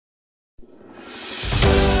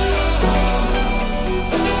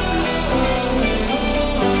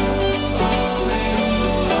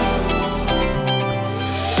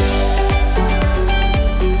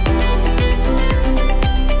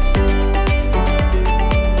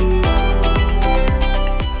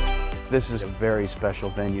This is a very special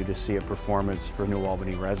venue to see a performance for New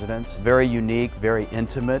Albany residents. Very unique, very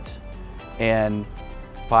intimate, and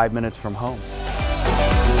 5 minutes from home.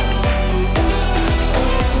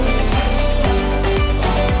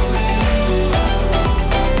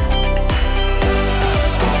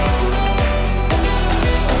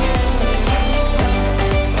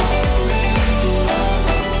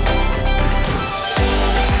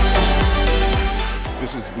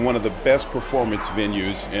 This is one of the best performance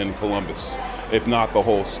venues in Columbus, if not the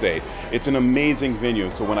whole state. It's an amazing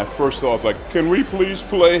venue. So when I first saw it, I was like, can we please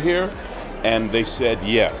play here? And they said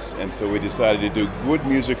yes. And so we decided to do good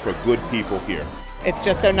music for good people here. It's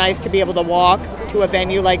just so nice to be able to walk to a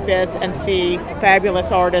venue like this and see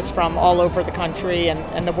fabulous artists from all over the country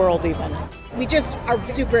and the world even. We just are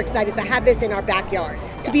super excited to have this in our backyard,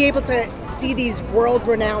 to be able to see these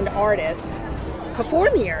world-renowned artists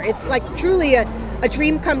perform here. It's like truly a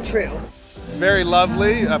dream come true. Very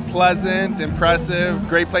lovely, pleasant, impressive,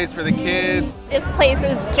 great place for the kids. This place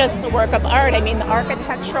is just a work of art. I mean, the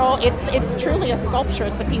architectural, it's truly a sculpture.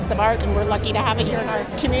 It's a piece of art, and we're lucky to have it here in our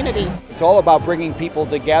community. It's all about bringing people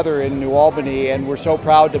together in New Albany, and we're so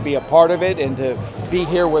proud to be a part of it and to be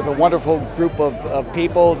here with a wonderful group of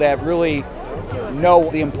people that really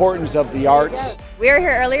know the importance of the arts. We were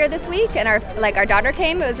here earlier this week, and our daughter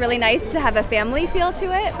came. It was really nice to have a family feel to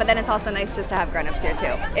it, but then it's also nice just to have grown-ups here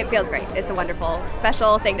too. It feels great. It's a wonderful,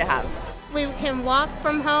 special thing to have. We can walk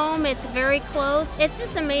from home. It's very close. It's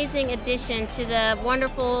just an amazing addition to the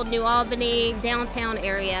wonderful New Albany downtown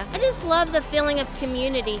area. I just love the feeling of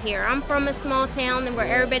community here. I'm from a small town where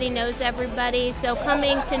everybody knows everybody, so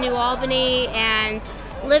coming to New Albany and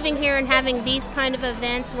living here and having these kind of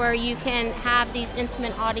events where you can have these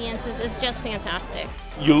intimate audiences is just fantastic.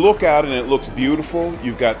 You look out and it looks beautiful.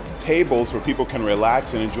 You've got tables where people can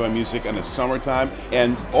relax and enjoy music in the summertime,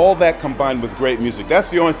 and all that combined with great music.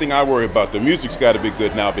 That's the only thing I worry about. The music's got to be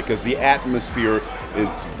good now because the atmosphere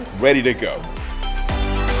is ready to go.